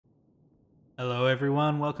Hello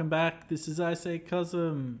everyone, welcome back. This is I Say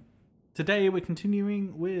Cosm. Today we're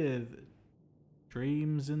continuing with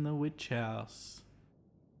Dreams in the Witch House.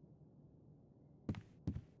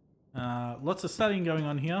 Lots of studying going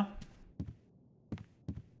on here.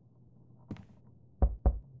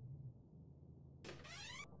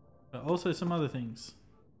 But also some other things.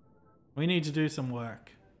 We need to do some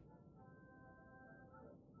work.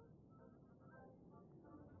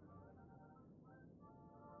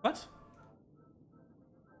 What?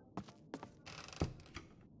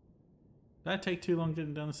 Did that take too long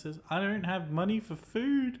getting down the stairs? I don't have money for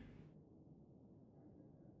food.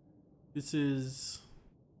 This is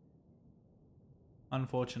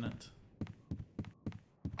unfortunate.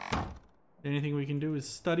 The only thing we can do is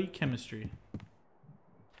study chemistry.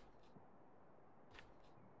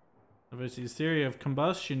 Lavoisier's theory of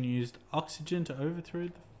combustion used oxygen to overthrow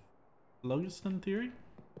the phlogiston theory.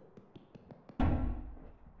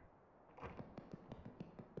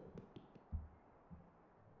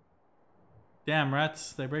 Damn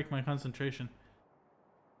rats, they break my concentration.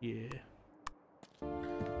 Yeah.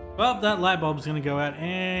 Well, that light bulb's gonna go out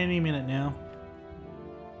any minute now.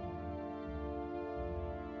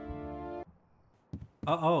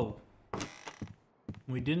 Uh-oh.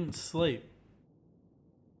 We didn't sleep.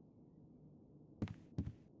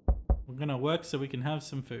 We're gonna work so we can have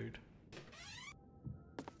some food.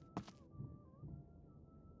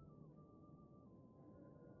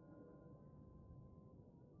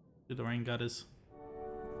 To the rain gutters.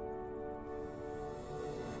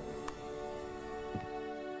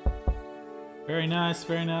 Very nice,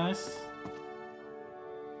 very nice.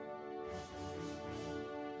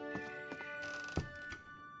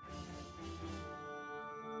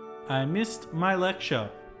 I missed my lecture.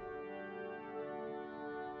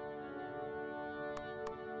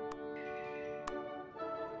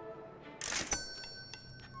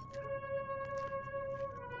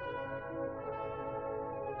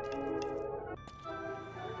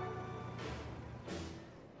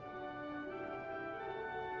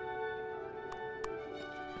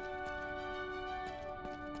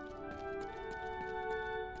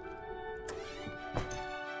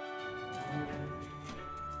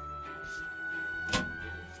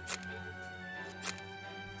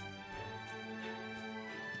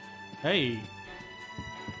 Hey.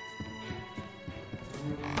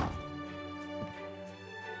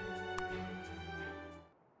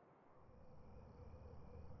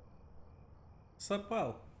 Slept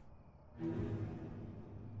well.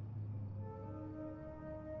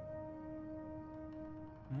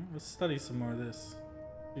 Let's study some more of this.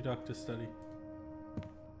 Do doctor study.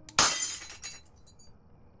 Let's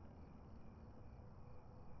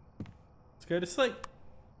go to sleep.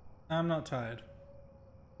 I'm not tired.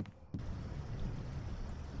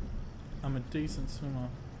 I'm a decent swimmer.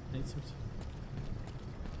 Need some.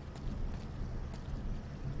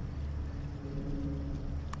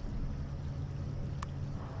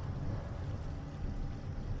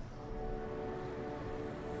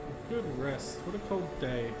 Good rest. What a cold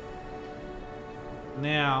day.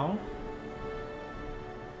 Now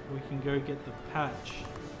we can go get the patch.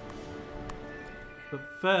 But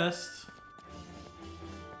first,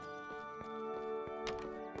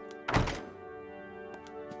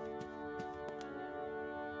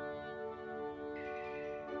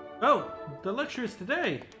 oh, the lecture is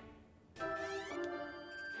today.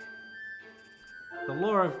 The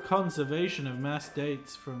law of conservation of mass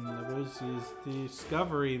dates from Lavoisier's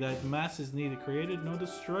discovery that mass is neither created nor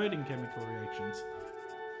destroyed in chemical reactions.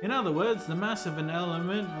 In other words, the mass of an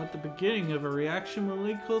element at the beginning of a reaction will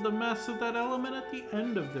equal the mass of that element at the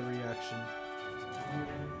end of the reaction.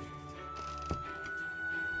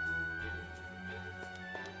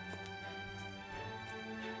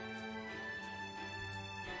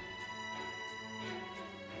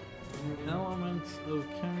 Elements of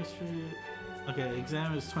chemistry. Okay,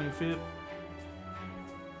 exam is 25th.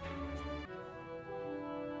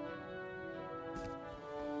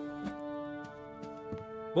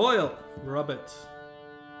 Boyle, Robert.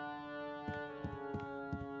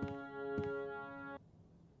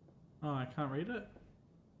 Oh, I can't read it.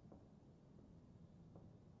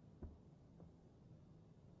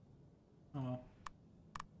 Oh well.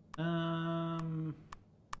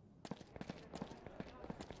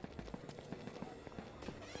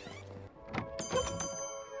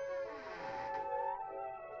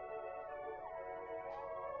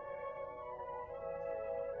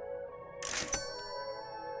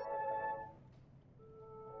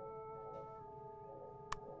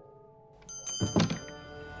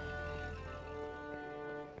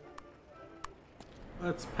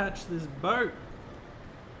 Let's patch this boat.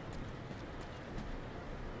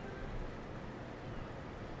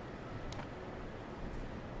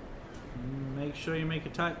 sure you make a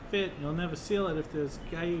tight fit. You'll never seal it if there's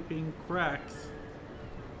gaping cracks.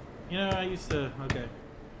 You know, I used to... Okay.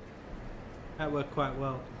 That worked quite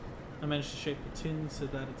well. I managed to shape the tin so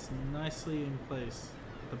that it's nicely in place.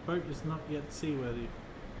 The boat is not yet seaworthy.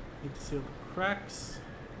 Need to seal the cracks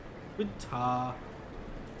with tar.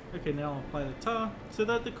 Okay, now I'll apply the tar so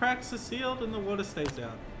that the cracks are sealed and the water stays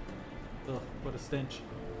out. Ugh, what a stench.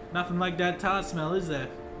 Nothing like that tar smell, is there?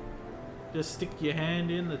 Just stick your hand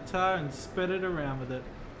in the tar and spread it around with it.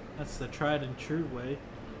 That's the tried and true way.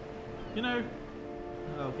 You know...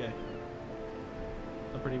 Okay.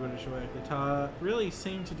 I'm pretty British work. The tar really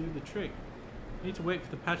seemed to do the trick. Need to wait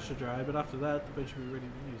for the patch to dry, but after that, the boat should be ready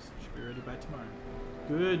to use. Should be ready by tomorrow.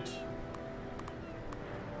 Good.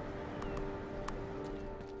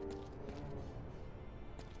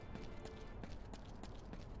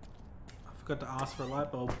 I forgot to ask for a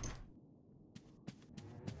light bulb.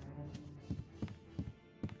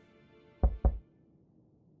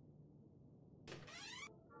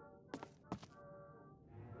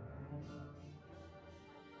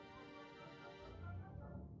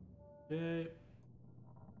 Okay.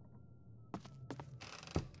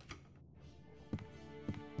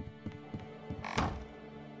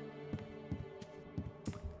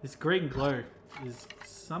 This green glow is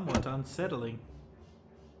somewhat unsettling.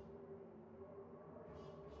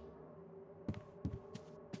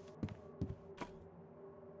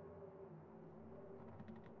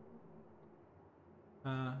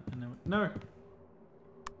 No.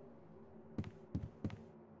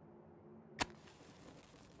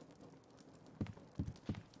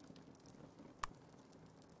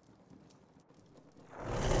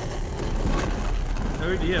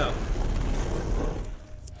 Oh dear.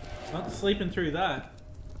 Not sleeping through that.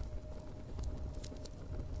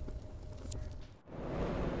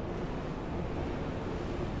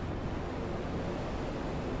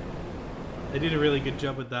 They did a really good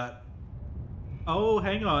job with that. Oh,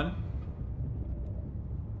 hang on.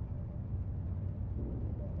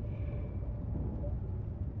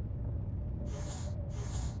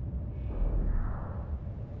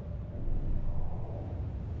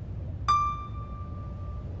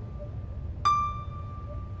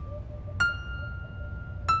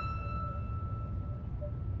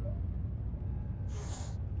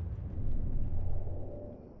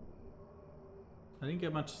 I didn't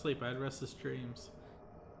get much sleep. I had restless dreams.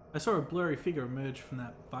 I saw a blurry figure emerge from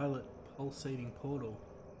that violet pulsating portal.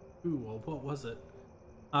 Ooh, well, what was it?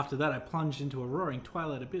 After that, I plunged into a roaring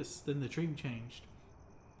twilight abyss. Then the dream changed.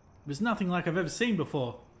 It was nothing like I've ever seen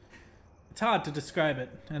before. It's hard to describe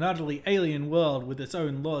it. An utterly alien world with its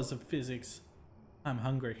own laws of physics. I'm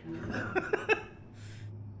hungry.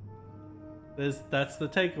 That's the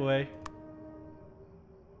takeaway.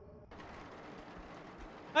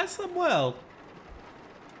 I slept well.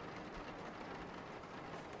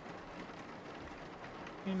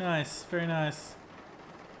 Very nice, very nice.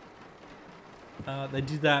 They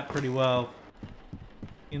do that pretty well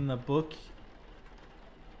in the book,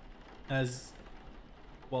 as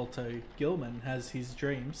Walter Gilman has his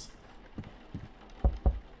dreams.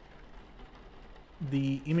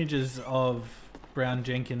 The images of Brown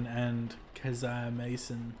Jenkin and Keziah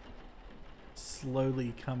Mason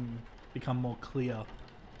slowly become more clear.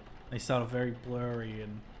 They start off very blurry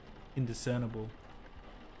and indiscernible.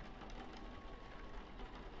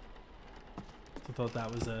 I thought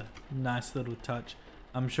that was a nice little touch.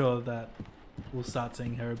 I'm sure that we'll start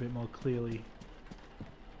seeing her a bit more clearly.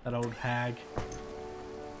 That old hag.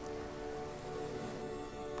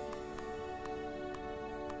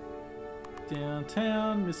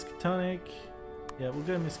 Downtown, Miskatonic. Yeah, we'll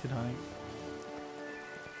go Miskatonic.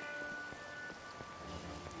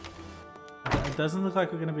 It doesn't look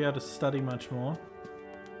like we're going to be able to study much more.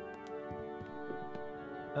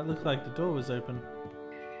 That looked like the door was open.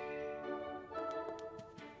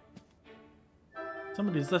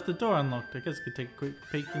 Somebody's left the door unlocked. I guess I could take a quick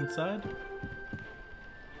peek inside.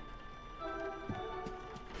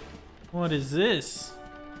 What is this?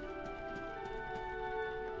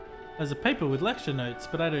 There's a paper with lecture notes,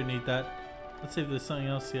 but I don't need that. Let's see if there's something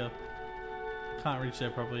else here. Can't reach there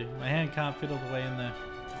properly. My hand can't fit all the way in there.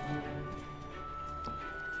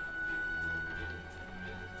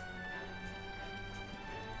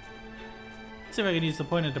 Let's see if I can use the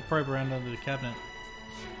pointer to probe around under the cabinet.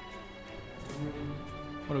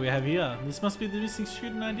 What do we have here? This must be the missing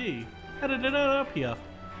student ID. How did it end up here?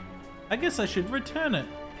 I guess I should return it.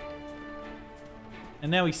 And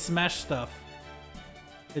now we smash stuff.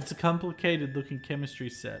 It's a complicated looking chemistry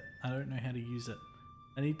set. I don't know how to use it.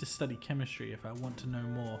 I need to study chemistry if I want to know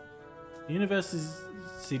more. The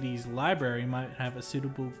university's library might have a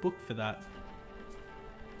suitable book for that.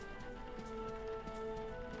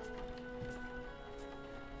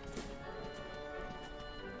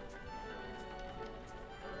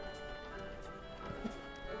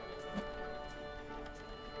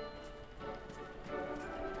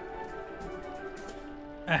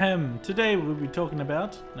 Ahem. Today we'll be talking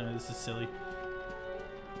about... No, this is silly.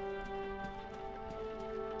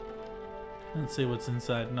 Let's see what's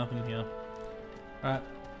inside. Nothing here. Alright.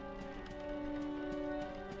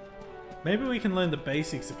 Maybe we can learn the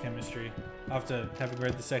basics of chemistry after having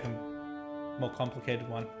read the second, more complicated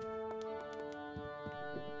one.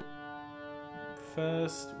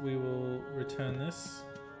 First, we will return this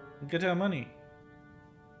and get our money.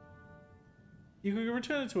 You can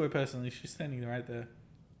return it to her personally. She's standing right there.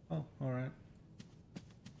 Oh, alright.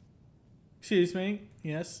 Excuse me.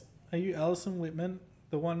 Yes. Are you Alison Whitman?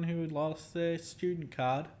 The one who lost their student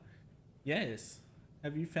card? Yes.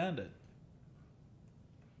 Have you found it?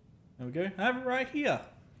 There we go. I have it right here.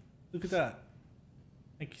 Look at that.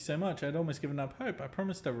 Thank you so much. I'd almost given up hope. I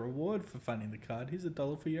promised a reward for finding the card. Here's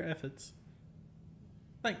 $1 for your efforts.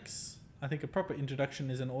 Thanks. I think a proper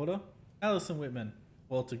introduction is in order. Alison Whitman.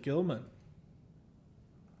 Walter Gilman.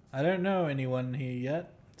 I don't know anyone here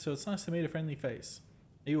yet, so it's nice to meet a friendly face.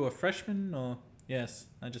 Are you a freshman or... Yes,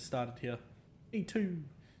 I just started here. Me too.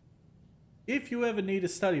 If you ever need a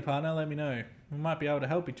study partner, let me know. We might be able to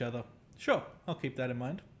help each other. Sure, I'll keep that in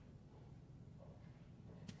mind.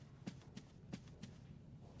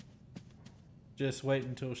 Just wait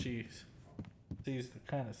until she sees the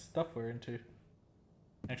kind of stuff we're into.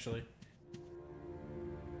 Actually.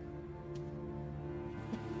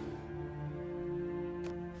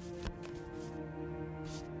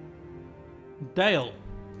 Dale.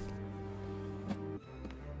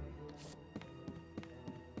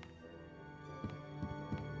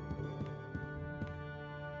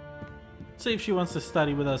 See if she wants to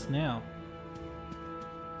study with us now.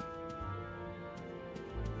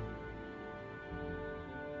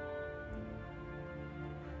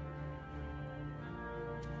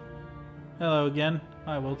 Hello again.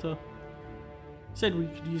 Hi, Walter. Said we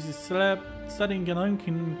could use this lab. Studying alone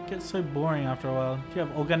can get so boring after a while. Do you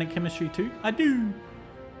have organic chemistry too? I do!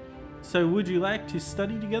 So would you like to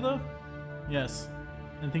study together? Yes.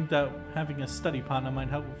 I think that having a study partner might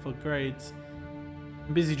help for grades.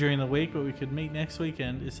 I'm busy during the week, but we could meet next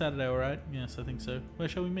weekend. Is Saturday alright? Yes, I think so. Where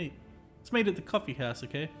shall we meet? Let's meet at the coffee house,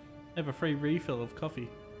 okay? I have a free refill of coffee.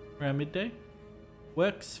 Around midday?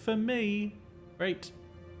 Works for me. Great.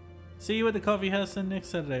 See you at the coffee house then next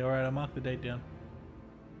Saturday. Alright, I'll mark the date down.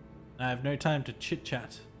 I have no time to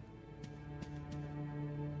chit-chat.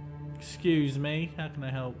 Excuse me, how can I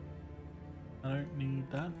help? I don't need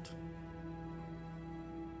that.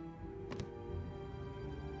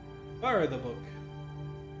 Borrow the book.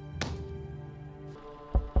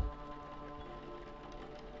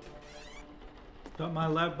 Got my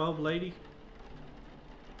lab bulb, lady?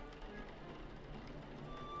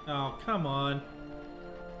 Oh, come on.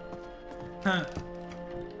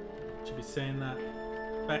 Should be saying that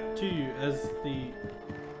back to you as the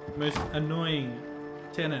most annoying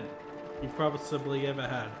tenant you've possibly ever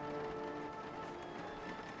had.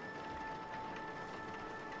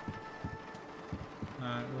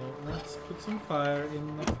 Alright, well, let's put some fire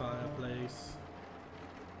in the fireplace.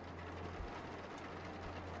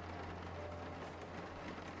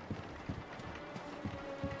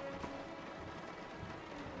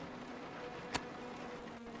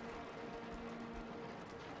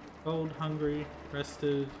 Cold, hungry,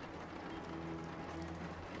 rested.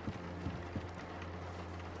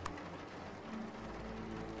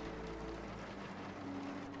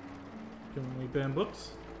 Can we burn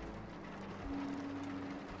books?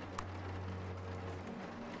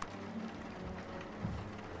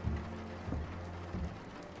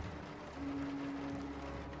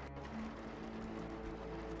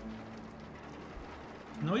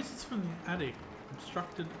 Noises from the attic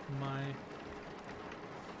obstructed my...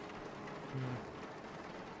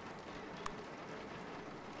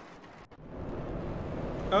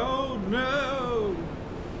 Oh no!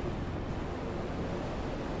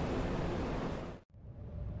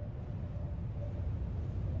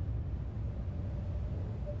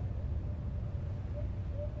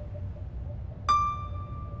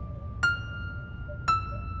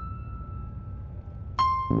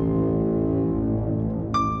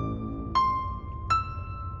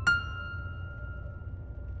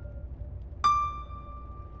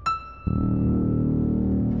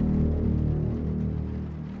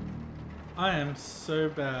 I am so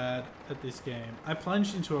bad at this game. I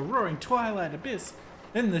plunged into a roaring twilight abyss.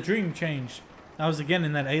 Then the dream changed. I was again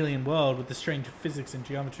in that alien world with the strange physics and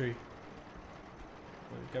geometry.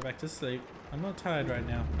 Go back to sleep. I'm not tired right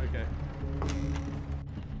now. Okay.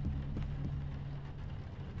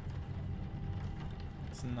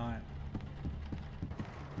 It's night.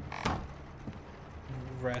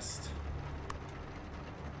 Rest.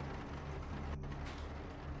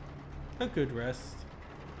 A good rest.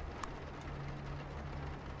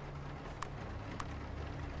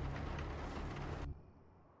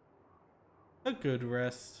 A good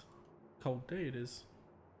rest. Cold day it is.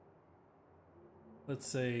 Let's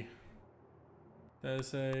see.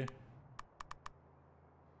 There's a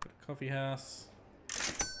coffee house.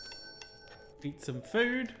 Eat some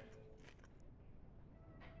food.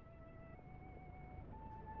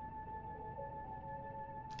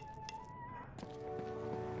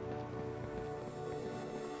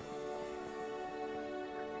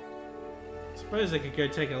 Suppose I could go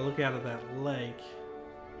take a look out of that lake.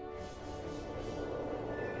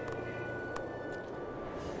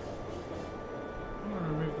 I'm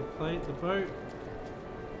gonna remove the plate, the boat.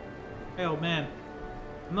 Hey old man,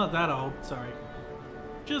 I'm not that old, sorry.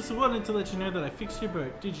 Just wanted to let you know that I fixed your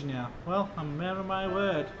boat, did you now? Well, I'm a man of my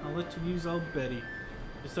word. I'll let you use old Betty.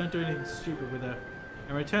 Just don't do anything stupid with her.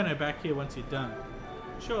 And return her back here once you're done.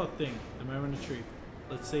 Sure thing, the moment of truth.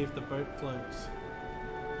 Let's see if the boat floats.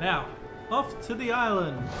 Now, off to the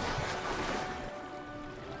island!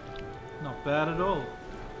 Not bad at all.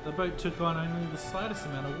 The boat took on only the slightest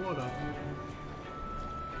amount of water.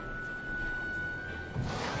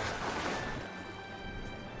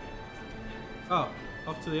 Oh,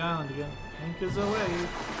 off to the island again. Anchors away.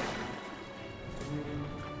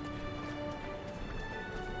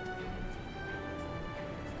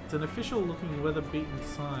 It's an official looking weather-beaten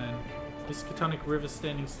sign. Miskatonic River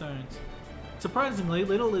Standing Stones. Surprisingly,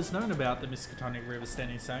 little is known about the Miskatonic River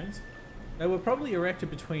Standing Stones. They were probably erected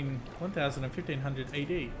between 1000 and 1500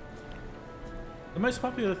 AD. The most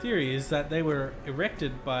popular theory is that they were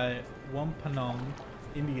erected by Wampanoag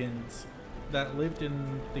Indians that lived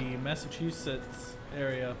in the Massachusetts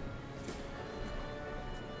area.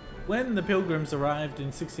 When the Pilgrims arrived in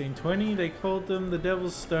 1620, they called them the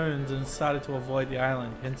Devil's Stones and started to avoid the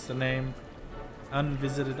island, hence the name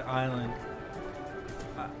Unvisited Island.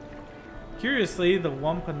 Curiously, the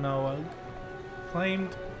Wampanoag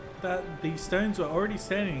claimed that the stones were already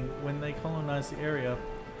standing when they colonized the area.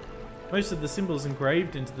 Most of the symbols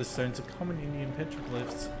engraved into the stones are common Indian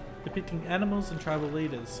petroglyphs, depicting animals and tribal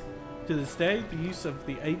leaders. To this day, the use of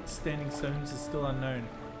the 8 standing stones is still unknown.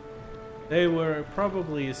 They were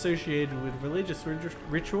probably associated with religious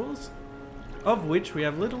rituals, of which we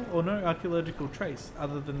have little or no archaeological trace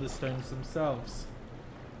other than the stones themselves.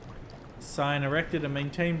 Sign erected and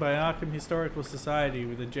maintained by Arkham Historical Society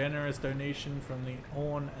with a generous donation from the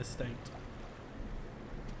Orne estate.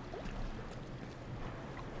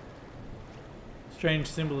 Strange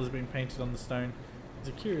symbol has been painted on the stone.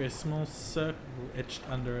 There's a curious small circle etched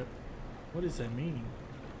under it. What is that meaning?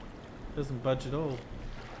 Doesn't budge at all.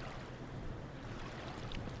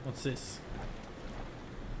 What's this?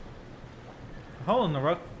 The hole in the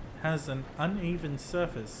rock has an uneven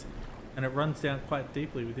surface and it runs down quite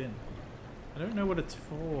deeply within. I don't know what it's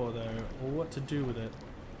for though, or what to do with it.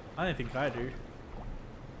 I don't think I do.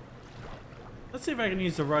 Let's see if I can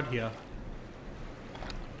use the rod here.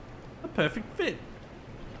 A perfect fit!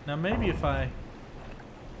 Now maybe if I...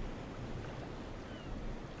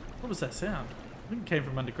 What was that sound? I think it came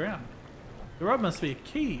from underground. The rod must be a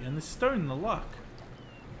key and the stone the lock.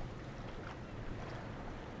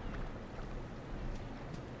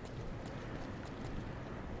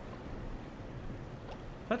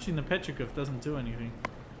 Touching the petroglyph doesn't do anything.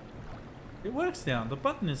 It works now. The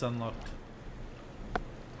button is unlocked.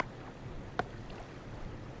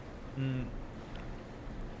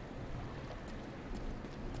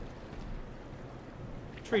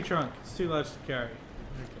 Tree trunk. It's too large to carry. Okay.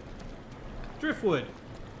 Driftwood.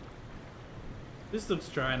 This looks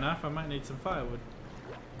dry enough. I might need some firewood.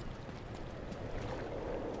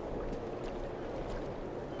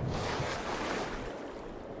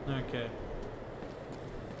 Okay.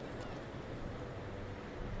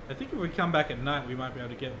 I think if we come back at night, we might be able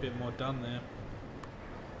to get a bit more done there.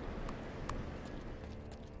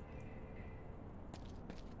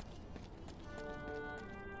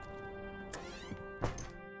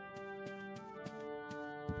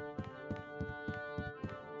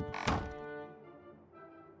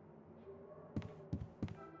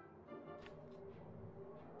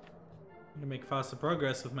 I'm gonna make faster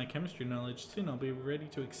progress with my chemistry knowledge. Soon I'll be ready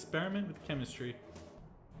to experiment with chemistry.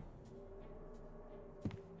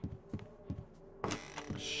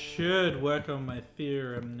 Should work on my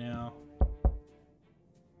theorem now.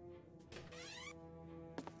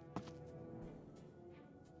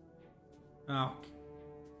 Oh.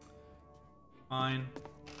 Fine.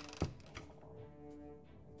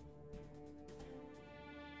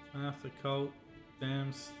 Math, occult,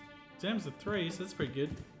 exams. Exams are 3s, that's pretty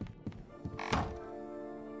good.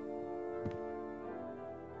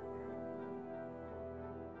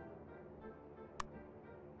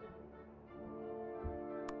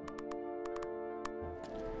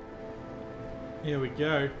 Here we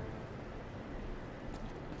go.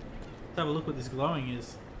 Let's have a look what this glowing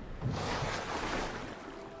is.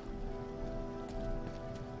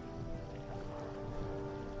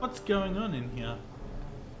 What's going on in here?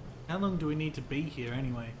 How long do we need to be here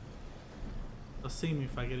anyway? They'll see me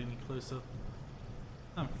if I get any closer.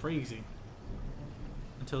 I'm freezing.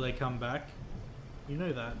 Until they come back. You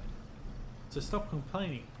know that. So stop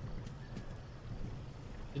complaining. Do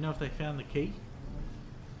you know if they found the key?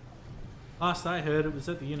 Last I heard, it was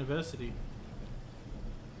at the university.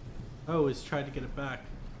 Oh, it's tried to get it back.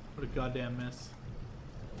 What a goddamn mess.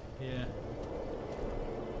 Yeah.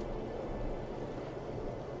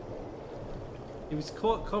 He was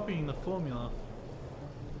caught copying the formula.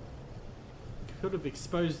 Could have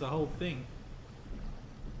exposed the whole thing.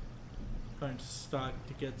 Going to start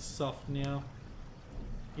to get soft now.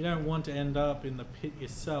 You don't want to end up in the pit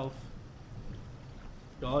yourself.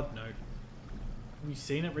 God, no. Have you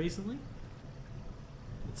seen it recently?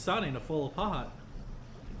 It's starting to fall apart.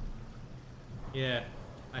 Yeah,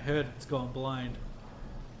 I heard it's gone blind.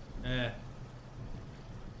 Yeah.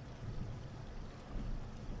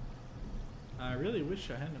 I really wish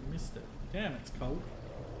I hadn't missed it. Damn, it's cold.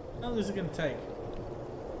 How long is it gonna take?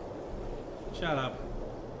 Shut up.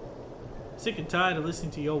 I'm sick and tired of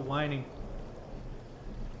listening to your whining.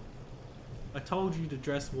 I told you to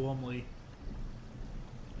dress warmly.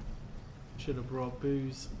 Should have brought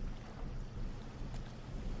booze.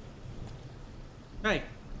 Hey,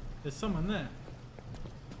 there's someone there.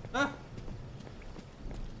 Ah!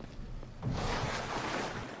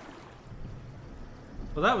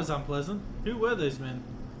 Well, that was unpleasant. Who were those men?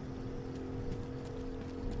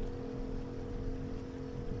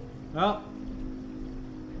 Well,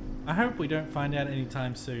 I hope we don't find out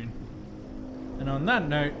anytime soon. And on that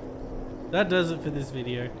note, that does it for this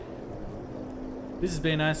video. This has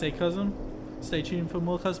been I Say Cosm. Stay tuned for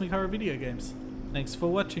more Cosmic Horror video games. Thanks for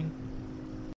watching.